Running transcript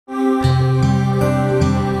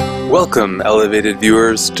Welcome, elevated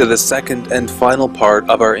viewers, to the second and final part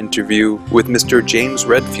of our interview with Mr. James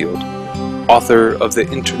Redfield, author of the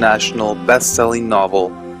international best-selling novel,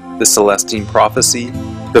 The Celestine Prophecy,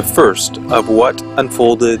 the first of what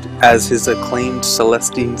unfolded as his acclaimed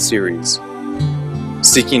Celestine series.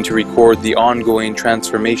 Seeking to record the ongoing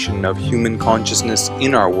transformation of human consciousness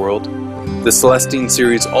in our world, the Celestine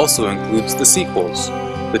series also includes the sequels,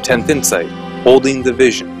 The 10th Insight, Holding the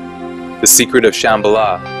Vision, The Secret of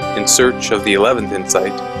Shambhala, In Search of the 11th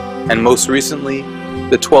Insight, and most recently,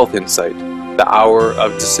 the 12th Insight, The Hour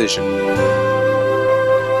of Decision.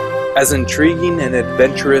 As intriguing and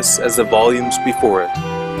adventurous as the volumes before it,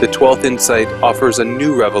 the 12th Insight offers a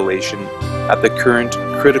new revelation at the current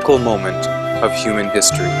critical moment of human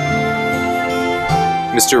history.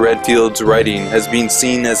 Mr. Redfield's writing has been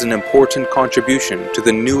seen as an important contribution to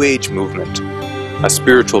the New Age movement, a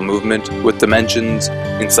spiritual movement with dimensions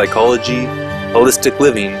in psychology, holistic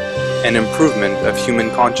living, and improvement of human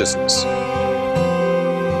consciousness.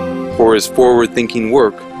 For his forward-thinking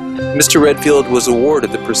work, Mr. Redfield was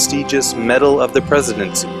awarded the prestigious Medal of the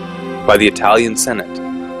Presidency by the Italian Senate,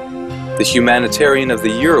 the Humanitarian of the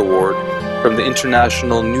Year Award from the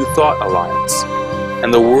International New Thought Alliance,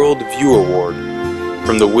 and the World View Award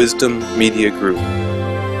from the Wisdom Media Group.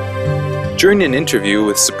 During an interview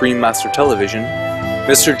with Supreme Master Television,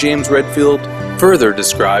 Mr. James Redfield further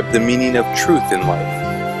described the meaning of truth in life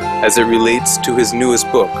as it relates to his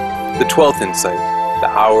newest book, The 12th Insight, The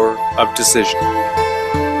Hour of Decision.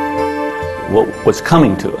 What's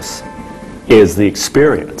coming to us is the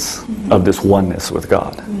experience of this oneness with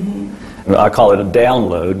God. I call it a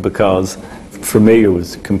download because familiar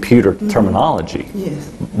with computer terminology,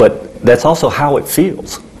 but that's also how it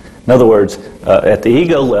feels. In other words, at the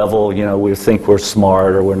ego level, you know, we think we're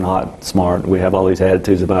smart or we're not smart. We have all these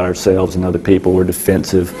attitudes about ourselves and other people. We're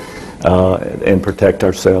defensive and protect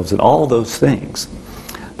ourselves and all those things.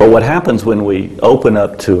 But what happens when we open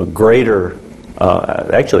up to a greater,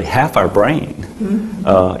 actually half our brain,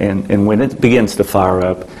 and when it begins to fire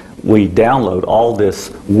up, we download all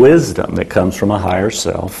this wisdom that comes from a higher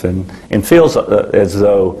self and feels as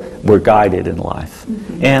though we're guided in life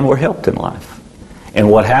and we're helped in life. And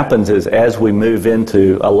what happens is, as we move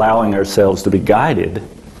into allowing ourselves to be guided,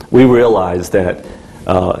 we realize that,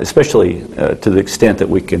 especially to the extent that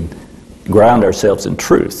we can ground ourselves in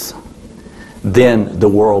truth, then the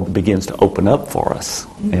world begins to open up for us.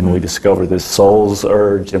 And we discover this soul's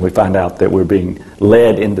urge, and we find out that we're being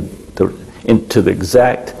led into the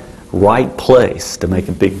exact right place to make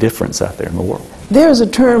a big difference out there in the world. There's a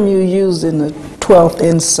term you use in the 12th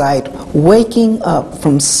Insight, waking up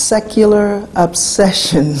from secular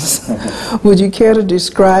obsessions. Would you care to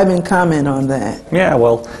describe and comment on that? Yeah,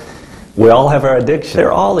 well, we all have our addiction. There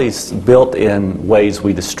are all these built-in ways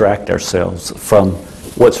we distract ourselves from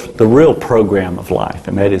what's the real program of life,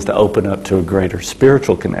 and that is to open up to a greater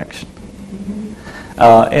spiritual connection. You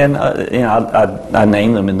know, I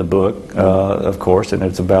name them in the book, of course, and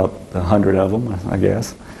it's about 100 of them, I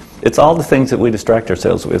guess. It's all the things that we distract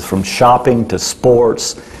ourselves with, from shopping to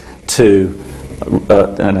sports to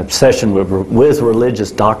an obsession with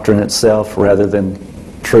religious doctrine itself rather than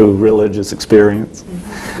true religious experience.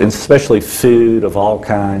 And especially food of all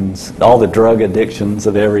kinds, all the drug addictions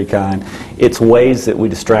of every kind. It's ways that we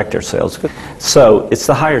distract ourselves. So it's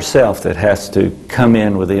the higher self that has to come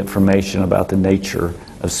in with the information about the nature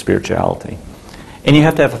of spirituality. And you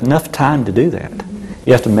have to have enough time to do that.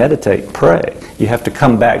 You have to meditate, pray. You have to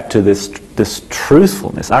come back to this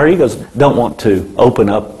truthfulness. Our egos don't want to open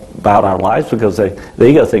up about our lives because the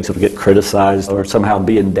ego thinks it'll get criticized or somehow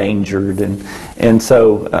be endangered. And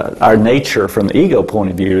so our nature from the ego point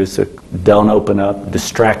of view is to don't open up,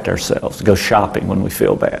 distract ourselves, go shopping when we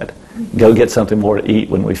feel bad, go get something more to eat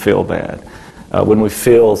when we feel bad, when we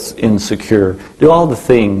feel insecure, do all the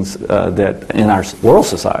things that in our world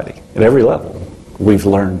society at every level we've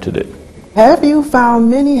learned to do. Have you found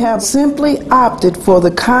many have simply opted for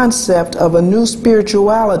the concept of a new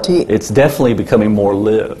spirituality? It's definitely becoming more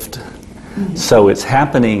lived. So it's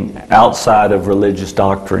happening outside of religious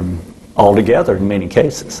doctrine altogether in many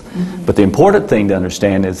cases. But the important thing to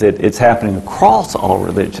understand is that it's happening across all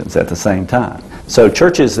religions at the same time. So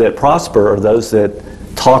churches that prosper are those that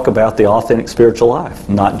talk about the authentic spiritual life,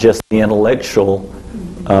 not just the intellectual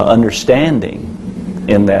understanding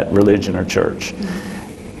in that religion or church.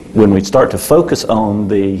 When we start to focus on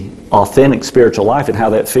the authentic spiritual life and how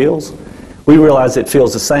that feels, we realize it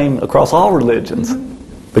feels the same across all religions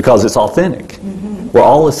because it's authentic. We're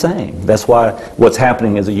all the same. That's why what's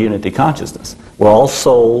happening is a unity consciousness. We're all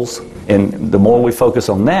souls, and the more we focus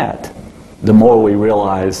on that, the more we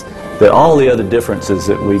realize that all the other differences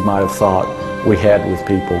that we might have thought we had with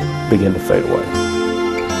people begin to fade away.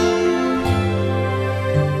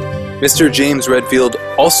 Mr. James Redfield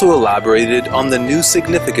also elaborated on the new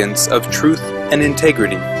significance of truth and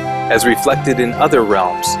integrity as reflected in other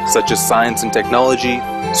realms such as science and technology,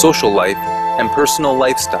 social life, and personal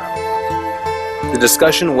lifestyle. The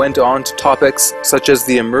discussion went on to topics such as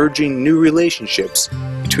the emerging new relationships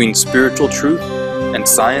between spiritual truth and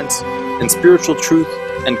science, and spiritual truth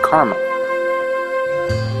and karma.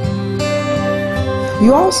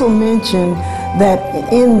 You also mentioned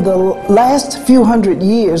that in the last few hundred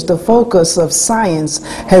years, the focus of science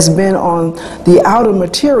has been on the outer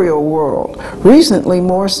material world. Recently,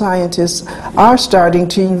 more scientists are starting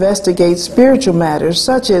to investigate spiritual matters,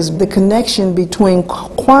 such as the connection between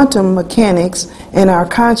quantum mechanics and our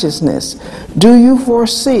consciousness. Do you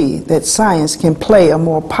foresee that science can play a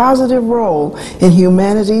more positive role in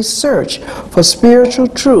humanity's search for spiritual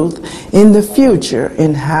truth in the future,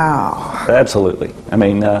 and how? Absolutely. I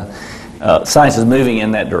mean, science is moving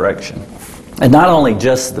in that direction. And not only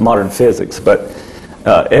just the modern physics, but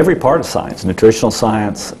every part of science, nutritional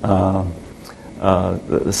science,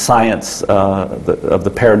 the science of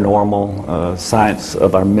the paranormal, science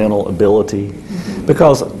of our mental ability.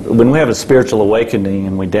 Because when we have a spiritual awakening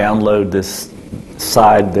and we download this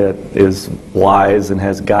side that is wise and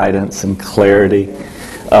has guidance and clarity,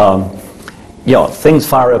 you know, things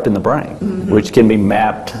fire up in the brain, which can be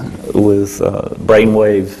mapped with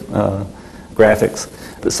brainwave graphics.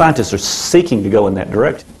 But scientists are seeking to go in that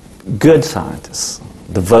direction. Good scientists,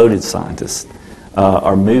 devoted scientists,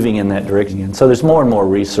 are moving in that direction. And so there's more and more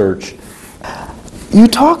research. You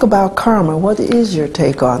talk about karma. What is your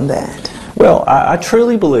take on that? Well, I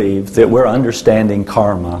truly believe that we're understanding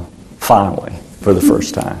karma finally for the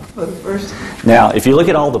first time. For the first time. Now, if you look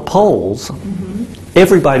at all the polls,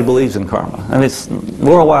 everybody believes in karma. And it's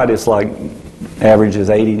worldwide, it's like averages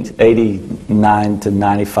 89 to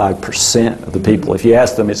 95% of the people. If you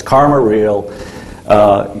ask them, is karma real?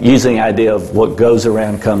 Using the idea of what goes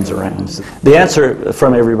around comes around. The answer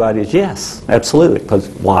from everybody is yes, absolutely. Because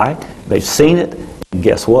why? They've seen it, and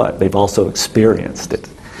guess what? They've also experienced it.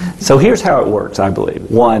 So here's how it works, I believe.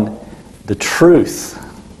 One, the truth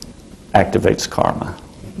activates karma.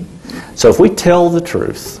 So if we tell the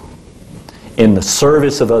truth in the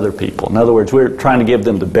service of other people, in other words, we're trying to give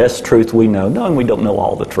them the best truth we know, knowing we don't know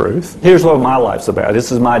all the truth. Here's what my life's about.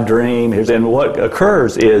 This is my dream. And what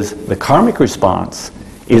occurs is the karmic response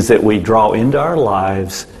is that we draw into our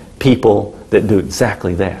lives people that do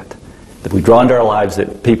exactly that. That we draw into our lives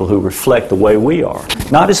that people who reflect the way we are.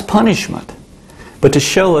 Not as punishment, but to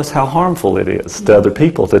show us how harmful it is to other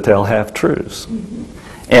people to tell half-truths.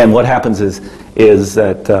 And what happens is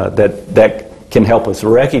that that can help us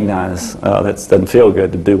recognize that doesn't feel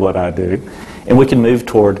good to do what I do. And we can move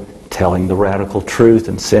toward telling the radical truth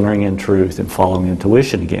and centering in truth and following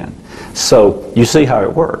intuition again. So you see how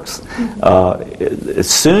it works. As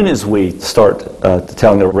soon as we start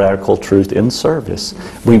telling the radical truth in service,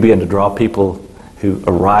 we begin to draw people who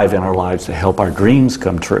arrive in our lives to help our dreams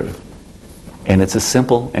come true. And it's as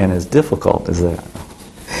simple and as difficult as that.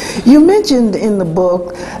 You mentioned in the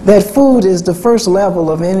book that food is the first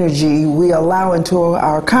level of energy we allow into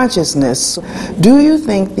our consciousness. Do you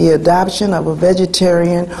think the adoption of a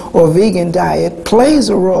vegetarian or vegan diet plays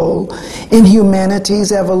a role in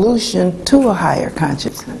humanity's evolution to a higher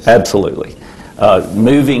consciousness? Absolutely.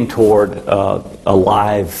 Moving toward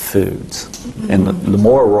alive foods. And the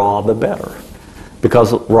more raw, the better.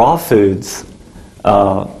 Because raw foods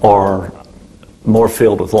are more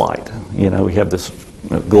filled with light. You know, we have this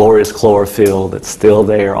glorious chlorophyll that's still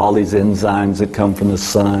there, all these enzymes that come from the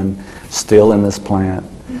sun, still in this plant.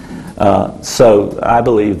 So I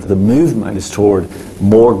believe the movement is toward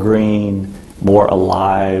more green, more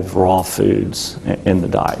alive, raw foods in the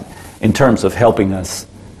diet, in terms of helping us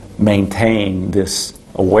maintain this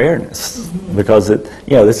awareness, because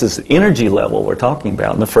this is energy level we're talking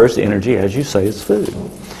about, and the first energy, as you say, is food.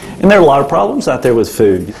 And there are a lot of problems out there with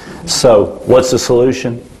food. So what's the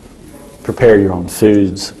solution? Prepare your own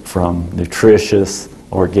foods from nutritious,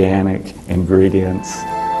 organic ingredients.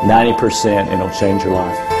 90%, and it'll change your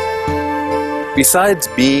life. Besides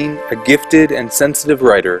being a gifted and sensitive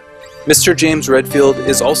writer, Mr. James Redfield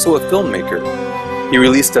is also a filmmaker. He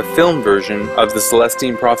released a film version of The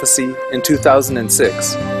Celestine Prophecy in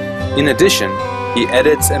 2006. In addition, he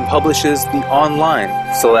edits and publishes the online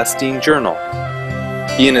Celestine Journal.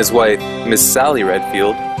 He and his wife, Miss Sally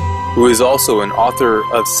Redfield, who is also an author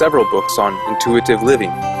of several books on intuitive living,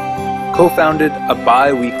 co-founded a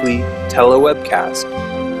bi-weekly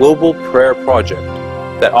telewebcast global prayer project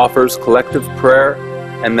that offers collective prayer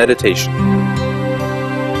and meditation.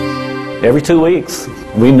 every 2 weeks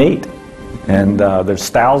we meet, and there's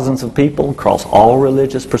thousands of people across all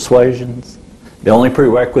religious persuasions. The only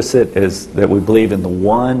prerequisite is that we believe in the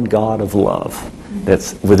one God of love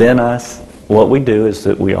that's within us. What we do is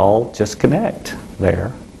that we all just connect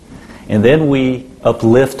there, and then we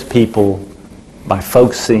uplift people by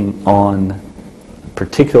focusing on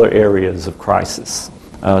particular areas of crisis.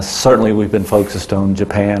 Certainly we've been focused on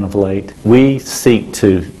Japan of late. We seek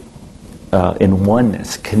to, in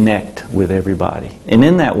oneness, connect with everybody. And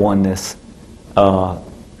in that oneness,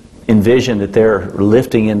 envision that they're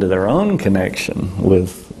lifting into their own connection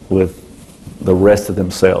with the rest of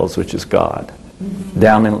themselves, which is God.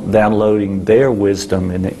 Downloading their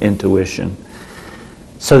wisdom and intuition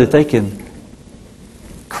so that they can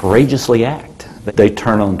courageously act. They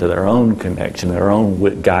turn on to their own connection, their own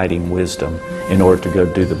guiding wisdom in order to go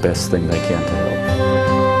do the best thing they can to help.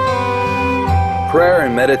 Prayer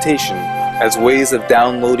and meditation as ways of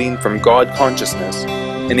downloading from God consciousness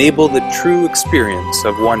enable the true experience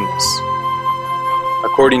of oneness.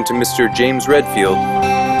 According to Mr. James Redfield,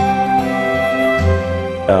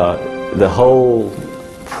 the whole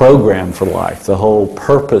program for life, the whole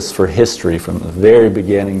purpose for history from the very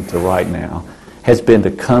beginning to right now has been to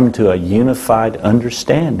come to a unified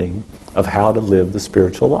understanding of how to live the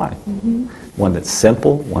spiritual life. One that's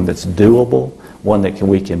simple, one that's doable, one that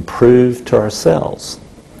we can prove to ourselves.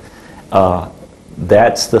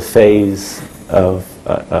 That's the phase of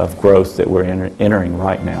growth that we're entering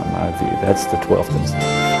right now, in my view. That's the 12th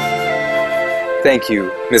insight. Thank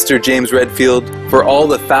you, Mr. James Redfield, for all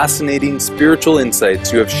the fascinating spiritual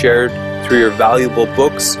insights you have shared through your valuable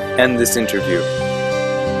books and this interview.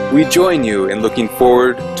 We join you in looking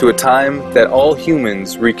forward to a time that all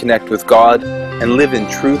humans reconnect with God and live in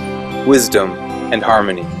truth, wisdom, and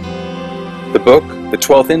harmony. The book, The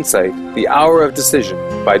 12th Insight, The Hour of Decision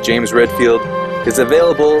by James Redfield is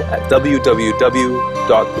available at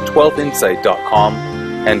www.the12thinsight.com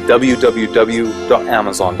and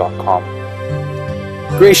www.amazon.com.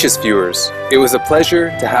 Gracious viewers, it was a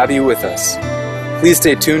pleasure to have you with us. Please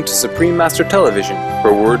stay tuned to Supreme Master Television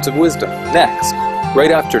for Words of Wisdom next,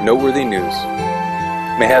 right after noteworthy news.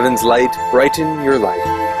 May heaven's light brighten your life.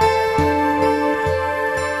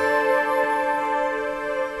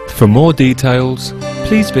 For more details,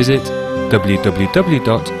 please visit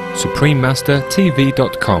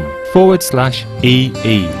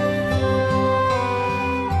www.suprememastertv.com/EE.